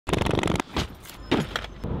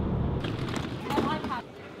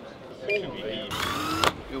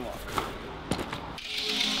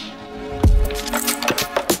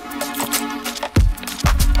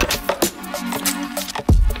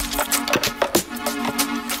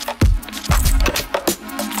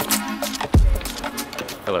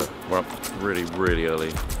Hello, we're up really, really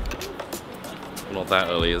early. Well, not that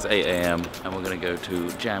early, it's 8 AM and we're gonna go to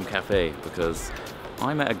Jam Cafe because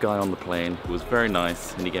I met a guy on the plane who was very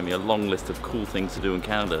nice and he gave me a long list of cool things to do in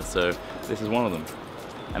Canada, so this is one of them.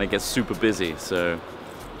 And it gets super busy, so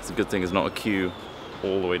it's a good thing it's not a queue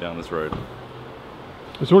all the way down this road.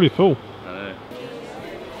 It's already full. I know.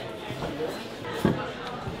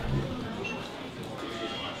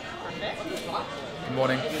 Good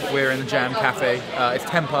morning, we're in the Jam Cafe. It's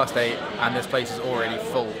 8:10 and this place is already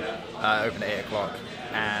full, open at 8 o'clock.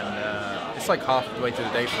 And it's like half the way through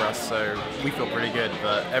the day for us, so we feel pretty good,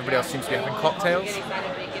 but everybody else seems to be having cocktails.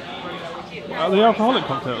 Are they alcoholic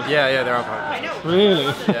cocktails? Yeah, they're alcoholic. Really?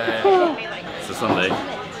 Yeah. It's a Sunday.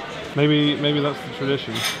 Maybe that's the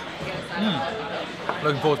tradition.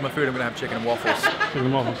 Looking forward to my food, I'm going to have chicken and waffles. Chicken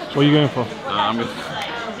and waffles. What are you going for? I'm with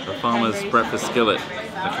the farmer's breakfast skillet,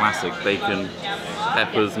 the classic. Bacon,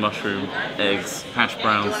 peppers, mushroom, eggs, hash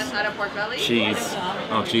browns, cheese.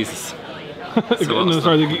 Oh Jesus. No,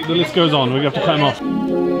 sorry, the list goes on. We have to cut him off.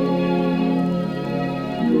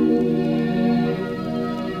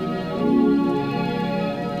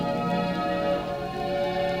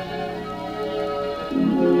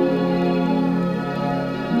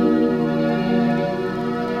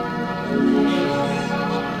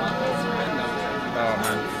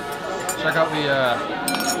 Check out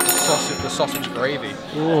the sausage gravy.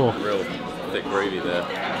 Oh. Real thick gravy there.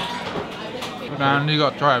 Man, you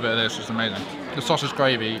got to try a bit of this, it's amazing. The sausage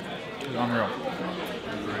gravy is unreal.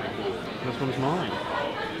 This one's mine.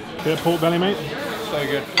 Bit of pork belly, mate? So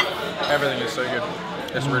good. Everything is so good.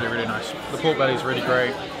 It's really, really nice. The pork belly is really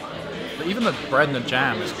great. But even the bread and the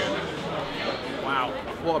jam is good. Wow,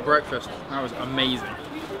 what a breakfast. That was amazing.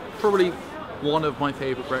 Probably one of my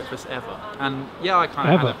favourite breakfasts ever. And yeah, I kind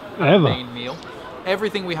of had a main meal.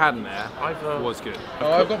 Everything we had in there was good.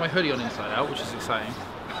 Oh, I've got my hoodie on inside out, which is exciting.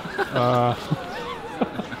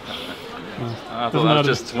 I thought that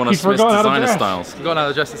was just one of Smith's designer styles. Forgot how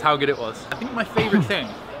to dress, is how good it was. I think my favourite thing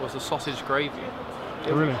was the sausage gravy.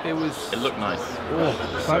 Really? It looked nice. Oh,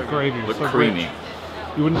 that gravy was so creamy.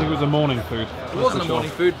 Good. You wouldn't think it was a morning food. It wasn't a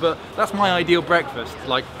morning food, but that's my ideal breakfast,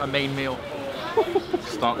 like a main meal.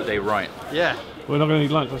 Start the day right. Yeah. We're not going to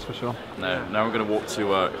eat lunch, that's for sure. No, now we're going to walk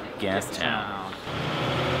to Gastown.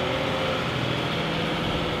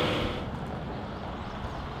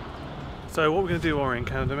 So what we're going to do while we're in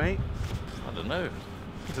Canada, mate? I don't know.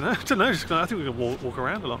 I don't know. I think we can walk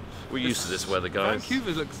around a lot. We're used to this weather, guys.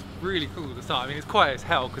 Vancouver looks really cool at the start. I mean, it's quiet as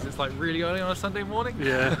hell because it's like really early on a Sunday morning.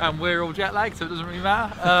 Yeah. And we're all jet lagged, so it doesn't really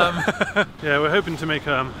matter. Yeah, we're hoping to make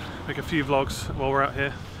a few vlogs while we're out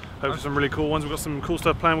here. Hopefully some really cool ones. We've got some cool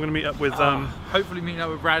stuff planned. We're going to meet up with... hopefully meeting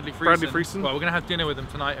up with Bradley Friesen. Bradley Friesen. Well, we're going to have dinner with him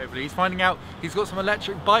tonight, hopefully. He's finding out he's got some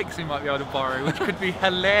electric bikes he might be able to borrow, which could be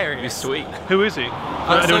hilarious. Sweet. Who is he?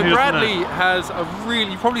 So Bradley has a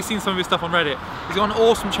really... You've probably seen some of his stuff on Reddit. He's got an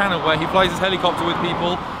awesome channel where he flies his helicopter with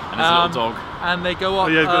people. And his little dog. And they go up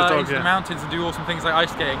into the mountains and do awesome things like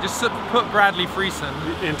ice skating. Just put Bradley Friesen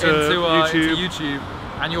into YouTube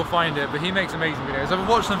and you'll find it. But he makes amazing videos. I've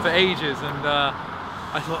watched them for ages and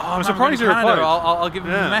I thought, oh, I'm surprised he replied. I'll give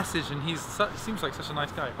him a message, and he seems like such a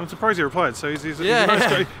nice guy. I'm surprised he replied. So he's a nice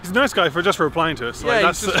guy. He's a nice guy for replying to us. Yeah, like,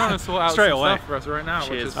 he's just trying to sort out some stuff for us right now.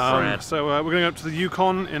 Cheers, so we're going up to the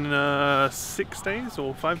Yukon in 6 days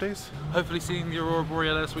or 5 days. Hopefully seeing the Aurora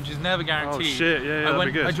Borealis, which is never guaranteed. Oh shit, yeah, that'd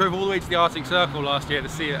be good. I drove all the way to the Arctic Circle last year to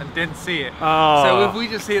see it and didn't see it. Oh. So if we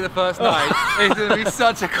just see it the first night, it's going to be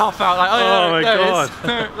such a cop-out. Like, oh my god.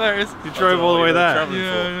 There it is. You drove all the way there.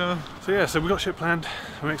 Yeah. So we've got shit planned.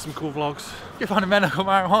 We'll make some cool vlogs. You find a medical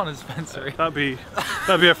marijuana dispensary. That'd be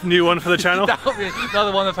a new one for the channel. That'll be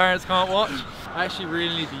another one the parents can't watch. I actually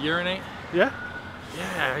really need to urinate. Yeah?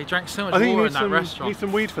 Yeah, he drank so much water in that restaurant. You need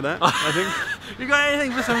some weed for that, I think. You got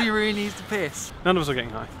anything for somebody who really needs to piss? None of us are getting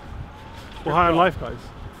high. We're high on life, guys.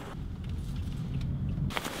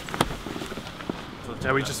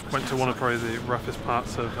 Yeah, we just went to one of probably the roughest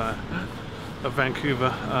parts of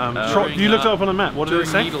Vancouver. You looked it up on a map. What did it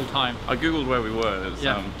say? Needle time. I googled where we were. It was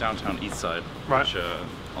downtown East Side, right. Which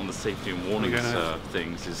on the safety and warnings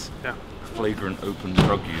things is flagrant open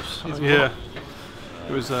drug use. Yeah,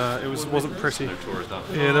 it wasn't pretty. No tourists out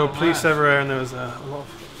there. Yeah, there were police everywhere, and there was a lot of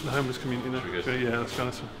the homeless community there. Yeah, that's kind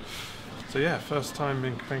of. So yeah, first time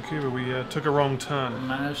in Vancouver, we took a wrong turn.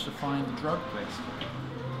 Managed to find the drug place.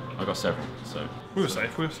 I got several, so we were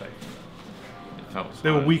safe. We were safe.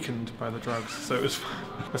 They were weakened by the drugs, so it was fine.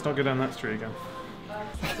 Let's not go down that street again.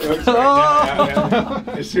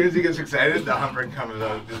 As soon as he gets excited, the humper comes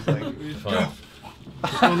out. Just like,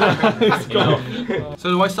 So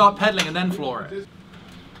do I start pedaling and then floor it?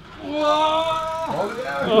 Whoa!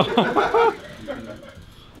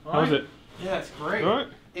 How was it? Yeah, it's great. All right.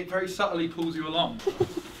 It very subtly pulls you along.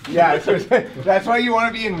 Yeah, so that's why you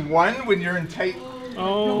want to be in one when you're in tight.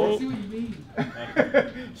 Oh. I see what you mean.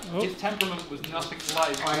 His temperament was nothing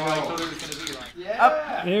like what I thought it was going to be like. Yeah.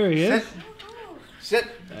 Up. There he is. Sit.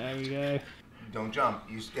 There we go. Don't jump.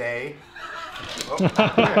 You stay. Oh.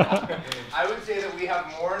 I would say that we have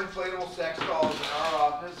more inflatable sex dolls in our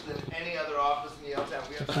office than any other office in the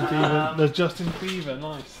L-Town. There's Justin Bieber,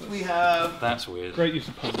 nice. We have. That's weird. Great use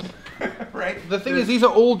of puns. Right. The thing is, these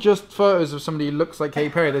are all just photos of somebody who looks like Katy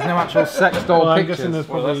Perry. There's no actual sex doll I'm pictures. guessing there's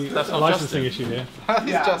probably that's a not licensing issue here. That's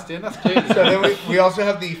Yeah. Justin. That's James. So then we also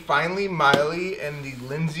have the Finally Miley and the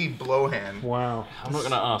Lindsay Blowhand. Wow. I'm not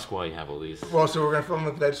going to ask why you have all these. Well, so we're gonna film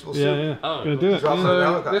with vegetable soup. Yeah, yeah. Oh. Gonna do it. Drop it on the So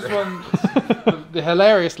helicopter. this one, the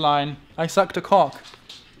hilarious line, I sucked a cock,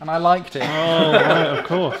 and I liked it. Oh, right, of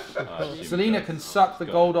course. Selena can suck the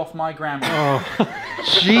gold off my grandma. Oh.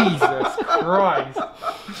 Jesus Christ.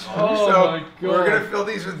 Oh So my God. we're gonna fill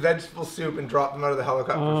these with vegetable soup and drop them out of the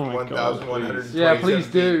helicopter Oh from my God, 1,127 Yeah, please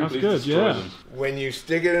feet. do. That's good, yeah. When you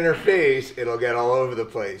stick it in her face, it'll get all over the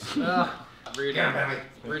place. Really, Yeah, Bentley.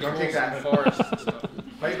 really Don't take that. forest and stuff.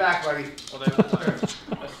 Fight back, buddy.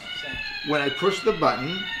 When I push the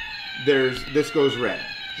button, this goes red.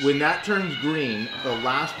 When that turns green, the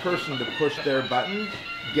last person to push their button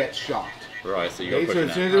gets shocked. Right, so you got Okay, to so push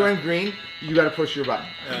as soon as it went green, you got to push your button.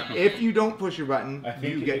 Yeah. If you don't push your button,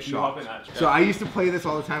 you get shocked. So I used to play this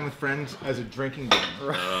all the time with friends as a drinking game.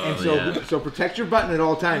 And so protect your button at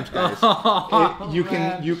all times, guys. You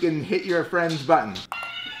can hit your friend's button.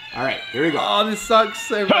 All right, here we go. Oh, this sucks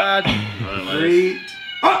so bad. 3.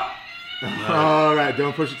 Oh! All right,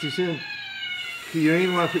 don't push it too soon. You don't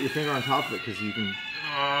even want to put your finger on top of it because you can.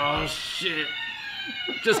 Oh, shit.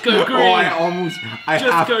 Just go green. Oh,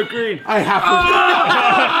 Go green. I have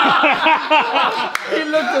to. He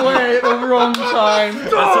looked away at the wrong time.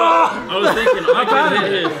 I was thinking, I can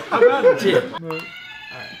hit it. How bad is it?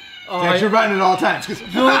 Protect your button at all times. No!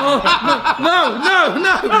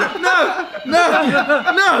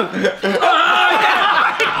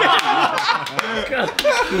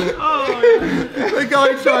 The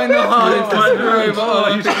guy trying the hardest to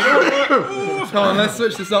screw. Come on, let's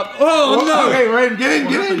switch this up. Oh no! Okay, right, get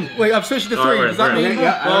in. Wait, I've switched to 3. Does that mean?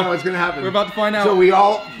 Yeah, I don't know what's gonna happen. We're about to find out. So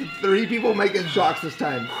 3 people making shocks this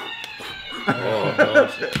time. Oh,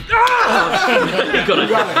 gosh. You got it.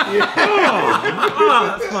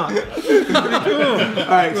 That's fun. All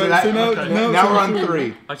right, so now we're on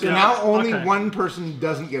 3. So now only Okay. one person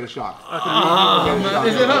doesn't get a shock.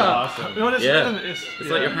 Is it her? Yeah. It's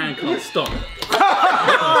like your hand can't stop.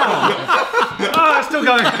 Oh, it's still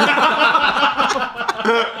going.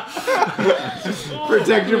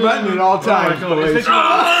 Protect your button at all times, boys.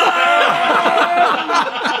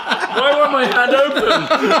 Why won't my hand open?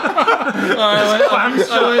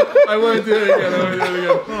 I won't do it again.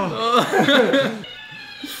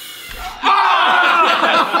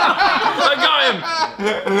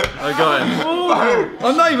 I got him.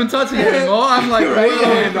 I'm not even touching it anymore. I'm like, Right your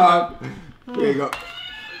hand off. There you go.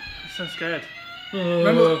 I'm so scared.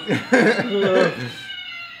 remember?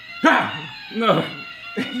 No.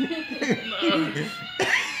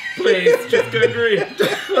 Please, just go green.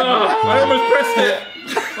 Oh, I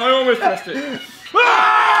almost pressed it.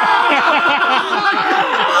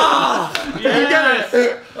 You get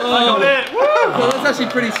it. I got it. Woo! Oh, that's actually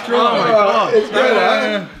pretty strong. It's good,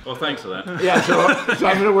 huh? Well, thanks for that. Yeah, so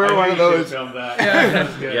I'm gonna wear one of those.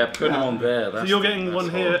 Yeah, put him on there. So you're getting one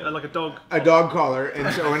here, like a dog. A dog collar,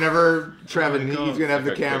 and so whenever Trevin, he's gonna have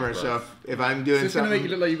the Like a camera. quick So if I'm doing It's gonna make you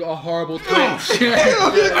something, look like you've got a horrible twitch.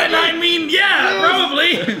 And I mean, yeah,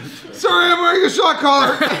 probably. sorry, I'm wearing a shock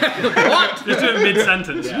collar. Just do it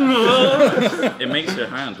mid-sentence. It makes your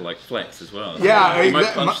hand like flex as well. Yeah, you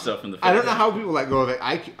might punch yourself in the face. I don't know how people let go of it.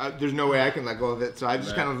 There's no way I can let go of it, so I've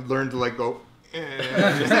just kind of learned to let go.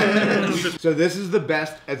 So this is the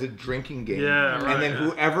best as a drinking game. Yeah, right, And then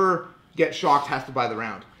whoever gets shocked has to buy the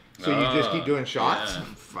round. So you just keep doing shots. yeah.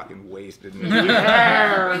 I'm fucking wasted.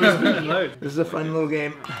 Load. This is a fun little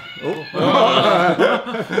game. Oh.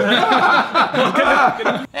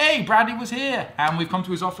 Hey, Bradley was here, and we've come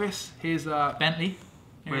to his office. Here's Bentley.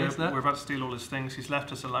 We're about to steal all his things. He's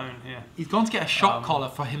left us alone here. He's gone to get a shock collar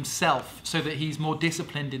for himself so that he's more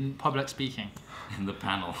disciplined in public speaking. In the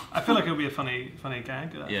panel. I feel like it'll be a funny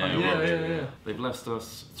gag. Yeah, They've left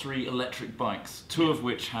us 3 electric bikes, 2 of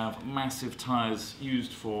which have massive tyres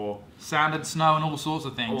used for Sand and snow and all sorts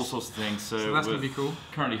of things. So that's gonna be cool.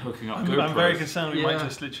 Currently hooking up I'm GoPros. very concerned we might Yeah.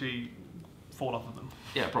 just literally fall off of them.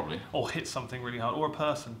 Yeah, probably. Or hit something really hard. Or a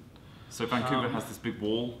person. So Vancouver has this big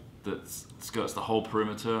wall that skirts the whole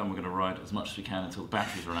perimeter, and we're going to ride as much as we can until the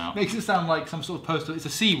batteries run out. Makes it sound like some sort of poster. It's a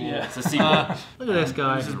seawall. Yeah, it's a seawall. Look at this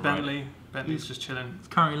guy. This is Bentley. Bentley's just chilling. He's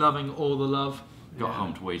currently loving all the love. Got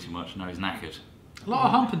humped way too much. Now he's knackered. A lot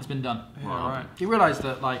of humping's been done. Yeah, right. He realised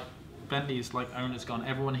that like Bentley's like owner's gone.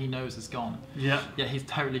 Everyone he knows is gone. Yeah. Yeah, he's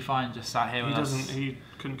totally fine. Just sat here with us. He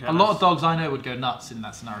couldn't care A lot of dogs I know would go nuts in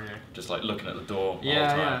that scenario. Just like looking at the door. Yeah, all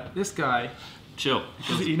the time. yeah. This guy. Chill.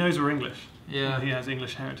 He knows we're English. Yeah. He has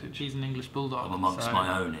English heritage. He's an English bulldog. I'm amongst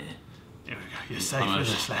my own here. Here we go. You're safe with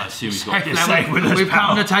us, I assume he's got. You're safe with us, We've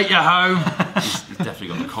come to take you home. He's definitely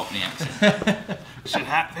got the Cockney accent. Sid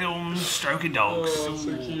Hatfield stroking dogs. Oh,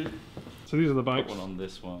 so cute. So these are the bikes. Got one on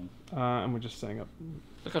this one. And we're just setting up.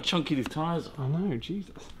 Look how chunky these tyres are. Oh no,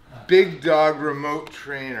 Jesus. Big dog remote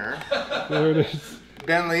trainer. There it is.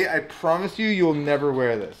 Bentley, I promise you, you'll never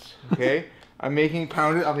wear this. Okay? I'm making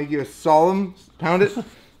pound it. I'll make you a solemn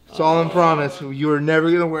solemn promise. You are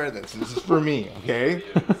never gonna wear this. This is for me. Okay?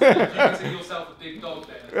 You consider yourself a big dog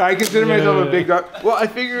then? I consider myself a big dog. Well, I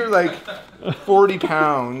figure like 40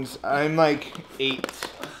 pounds. I'm like 8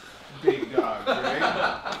 big dogs,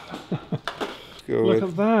 right? Look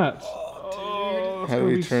at that. How do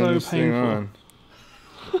we turn this thing on?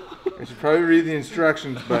 I should probably read the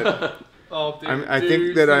instructions, but I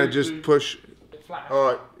think that I just push.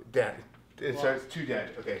 Oh, dead. So it's too dead.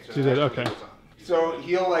 Okay. So Too dead. Okay. So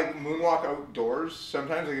he'll like moonwalk outdoors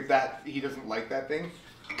sometimes. Like if he doesn't like that thing.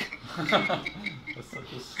 That's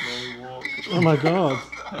such a slow walk. Oh my god!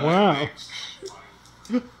 Wow.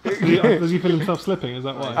 Does he feel himself slipping? Is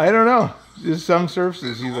that why? I don't know. There's some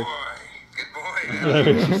surfaces he's like. There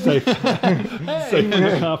it is, safe. Safe on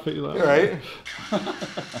the carpet, like. Right.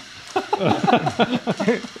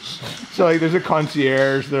 So like, there's a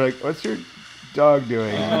concierge. They're like, "What's your dog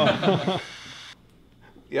doing?"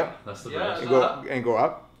 Yep. That's the best. And go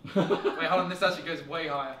up. Wait, hold on. This actually goes way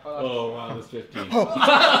higher. Oh wow, that's 15.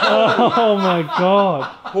 Oh my god.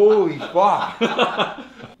 Holy fuck.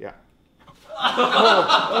 Yeah.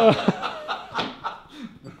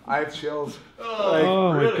 I have chills.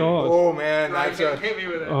 Oh my god. Oh man, that's hit me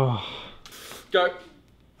with it. Oh. Go.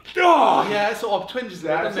 Oh, Yeah, it sort of twinges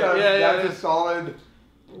there, that's doesn't it? a solid.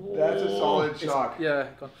 That's a solid shock. Yeah.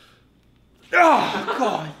 Go on. Oh,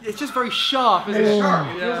 God, it's just very sharp, isn't it's it? sharp.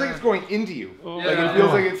 It Yeah. feels like it's going into you. Like it Yeah.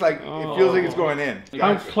 feels like it's like it feels like it's going in.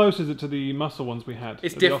 How close is it to the muscle ones we had?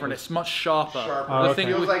 It's at the different. office? It's much sharper. Oh, The okay. thing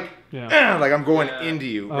It feels with- like Yeah. like I'm going into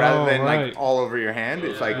you rather than right. like all over your hand.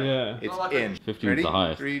 It's like Yeah. it's Like in. 15 Ready? is the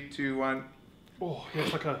highest. 3, 2, 1. Oh, yeah,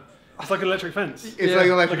 it's like an electric fence. It's like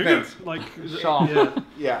electric fence. Like Sharp. Yeah.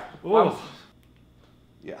 Yeah. Oh.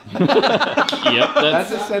 Yeah. Yep,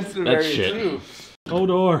 That's a sensitive that's area shit. too. Hold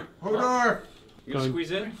door. Hold on. You gonna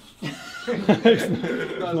squeeze in? He's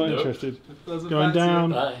not interested. Going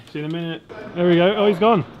down. Bye. See you in a minute. There we go. Oh, he's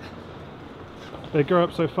gone. They grow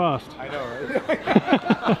up so fast. I know,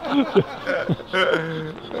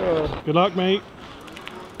 right? Good luck, mate.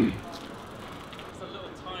 It's a little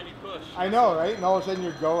tiny push. I know, right? And all of a sudden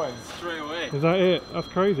you're going. Straight away. Is that it? That's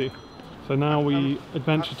crazy. So now we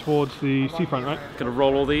adventure towards the seafront, right? Gonna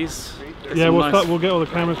roll all these. Yeah, we'll start. We'll get all the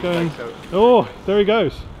cameras going. Oh, there he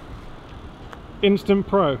goes. Instant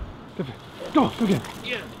pro. Go on, go again.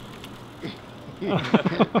 Yeah.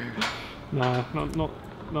 Nah, not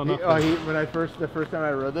When the first time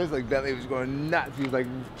I rode this, like Bentley was going nuts. He was like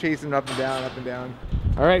chasing up and down, up and down.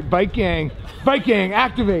 All right, bike gang,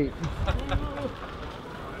 activate.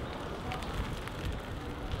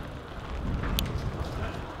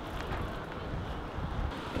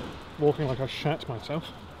 walking like I shat myself.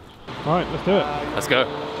 All right, let's do it. Let's go.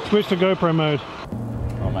 Switch to GoPro mode.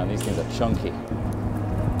 Oh man, these things are chunky.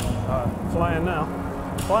 Flying now.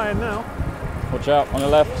 Flying now. Watch out, on the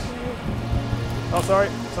left. Oh, sorry.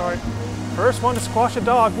 First one to squash a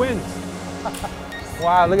dog wins.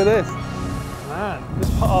 Wow, look at this. Man,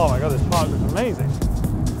 oh my god, this park looks amazing.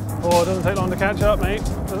 Oh, it doesn't take long to catch up, mate.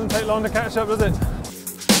 Doesn't take long to catch up, does it?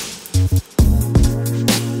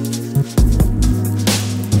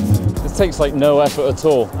 This takes like no effort at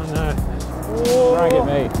all. I know. Drag it,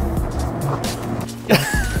 mate.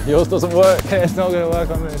 Yours doesn't work. It's not going to work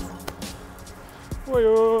on this.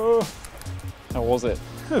 Whoa. How was it?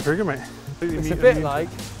 Yeah, pretty good, mate. It's a bit like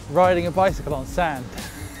riding a bicycle on sand.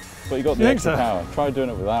 But you got the extra power. Try doing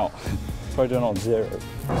it without. Try doing it on 0.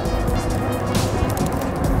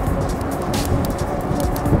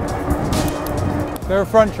 Go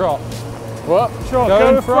front trot. What? Sure,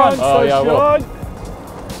 Go in front. Oh, yeah, I will.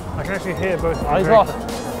 I can actually hear both. Eyes off.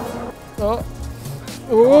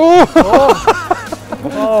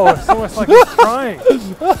 Oh, it's almost like he's trying.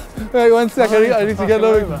 Wait 1 second, I need to get a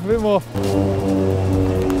over. bit more.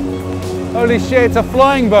 Holy shit, it's a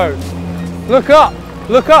flying boat. Look up,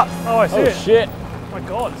 look up. Oh, I see it. Shit. Oh my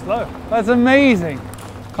God, it's low. That's amazing.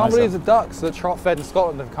 Can't believe the ducks that trot fed in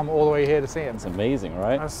Scotland have come all the way here to see him. It's amazing,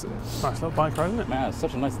 right? That's a nice little bike ride, isn't it? Man, it's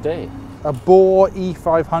such a nice day. A Boar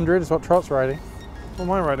E500 is what Trot's riding. What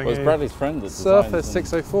am I riding? Well, it's Bradley's friend that Surfer designs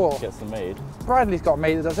 604. and gets them made. Bradley's got a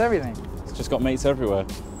mate that does everything. It's just got mates everywhere.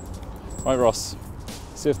 Right, Ross.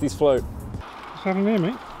 See if these float. What's happening here,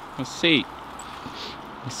 mate? The seat.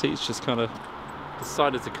 The seat's just kind of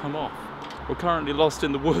decided to come off. We're currently lost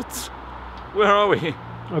in the woods. Where are we?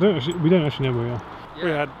 We don't actually know where we are. Yeah.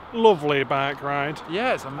 We had lovely bike ride.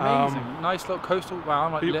 Yeah, it's amazing. Nice little coastal. Wow,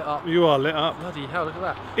 I'm like lit up. You are lit up. Bloody hell, look at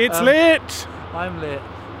that. It's lit! I'm lit.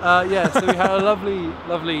 Yeah, so we had a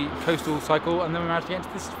lovely coastal cycle, and then we managed to get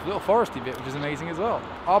into this little foresty bit, which is amazing as well.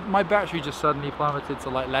 My battery just suddenly plummeted to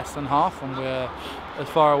like less than half, and we're as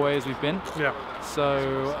far away as we've been. Yeah.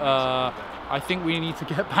 So I think we need to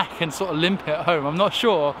get back and sort of limp it home. I'm not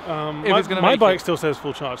sure if it's going to My bike still says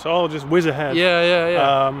full charge, so I'll just whiz ahead.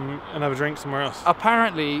 Yeah. And have a drink somewhere else.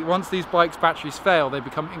 Apparently, once these bikes' batteries fail, they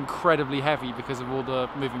become incredibly heavy because of all the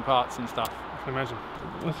moving parts and stuff. I can imagine.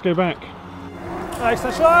 Let's go back. Nice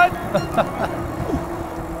shot!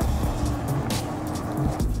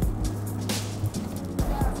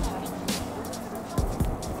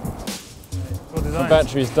 The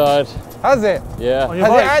battery's died. Has it? Yeah. On your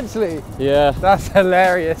Has bike? it actually? Yeah. That's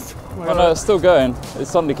hilarious. Oh no, it's still going. It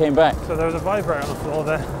suddenly came back. So there was a vibrator on the floor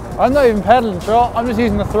there. I'm not even pedaling, Trot. I'm just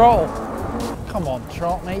using the throttle. Come on,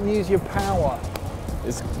 Trot, mate. Use your power.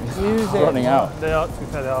 It's Use it. running out. They are, to be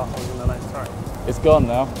fair, they are holding the lane, sorry. It's gone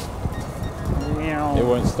now. Meow. It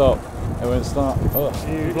won't stop. It won't start. Oh.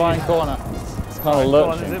 Blind corner. It's kind of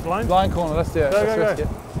lurching. Is it blind? Blind corner. Let's do it. Go, Let's go, risk go. it.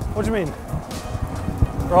 What do you mean?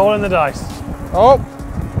 Rolling the dice. Oh.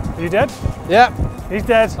 Are you dead? Yep. He's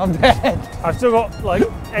dead. I'm dead. I've still got like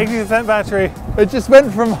 80% battery. It just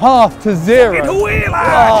went from half to zero.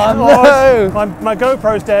 Oh no! My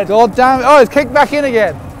GoPro's dead. God damn it. Oh, it's kicked back in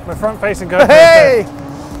again. My front facing GoPro's Hey!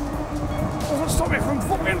 dead. Doesn't stop me from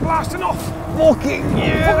fucking blasting off. Fucking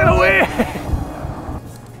you! Fucking away!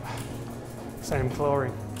 Same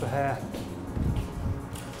chlorine, the hair.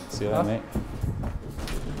 See that, mate?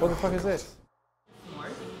 What the fuck is this?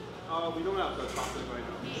 We don't have to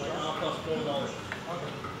go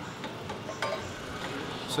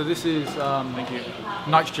So this is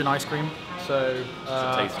nitrogen ice cream. So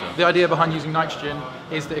taster. the idea behind using nitrogen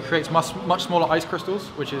is that it creates much smaller ice crystals,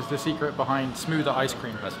 which is the secret behind smoother ice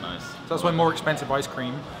cream. That's nice. So that's why more expensive ice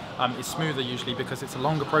cream is smoother usually, because it's a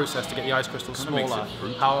longer process to get the ice crystals smaller.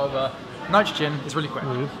 However, nitrogen is really quick.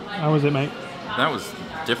 How was it, mate? That was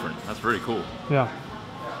different. That's really cool. Yeah.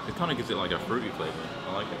 It kind of gives it like a fruity flavour.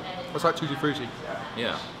 I like it. It's like tutti frutti.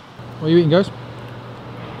 Yeah. What are you eating, guys?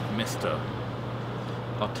 Mr.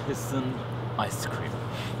 Artisan Ice Cream.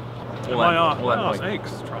 Why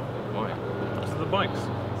eggs, Trump? Why? These are the bikes.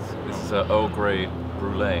 This is an Earl Grey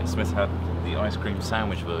brulee. Smith had the ice cream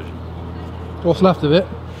sandwich version. What's left of it?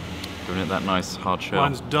 Giving it that nice hard shell.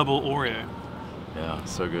 Mine's double Oreo. Yeah,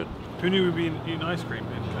 so good. Who knew we'd be eating ice cream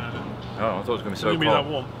in Canada? Oh, I thought it was going to be so It's cold. that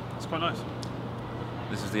warm. It's quite nice.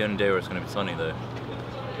 This is the only day where it's going to be sunny though.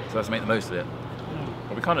 So let's make the most of it.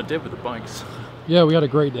 Well, we kind of did with the bikes. Yeah, we had a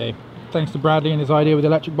great day. Thanks to Bradley and his idea with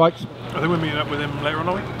electric bikes. I think we're meeting up with him later on,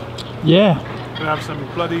 are we? Yeah. Gonna have some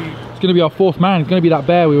bloody... It's going to be our fourth man. It's going to be that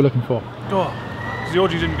bear we were looking for. Oh, because the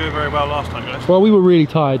orgy didn't go very well last time, guys. Well, we were really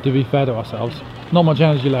tired, to be fair to ourselves. Not much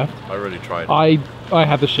energy left. I really tried. I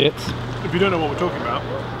had the shits. If you don't know what we're talking about,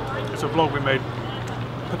 it's a vlog we made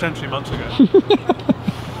potentially months ago.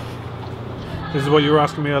 This is what you were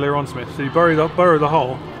asking me earlier on, Smith. So you burrow the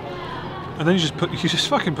hole, and then you just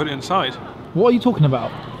fucking put it inside. What are you talking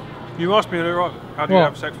about? You asked me earlier on, how do you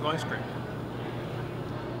have sex with ice cream?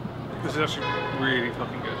 This is actually really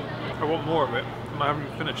fucking good. I want more of it, and I haven't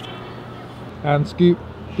even finished it. And scoop,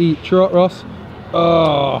 eat, trot, Ross.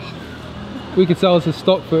 Oh, we could sell this as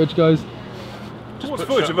stock footage, guys. What's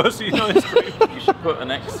footage of us eating ice cream? You should put an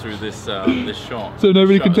X through this this shot. So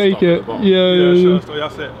nobody can take it. Yeah, Yeah, sure,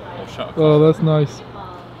 that's it. Or shut Oh, that's nice.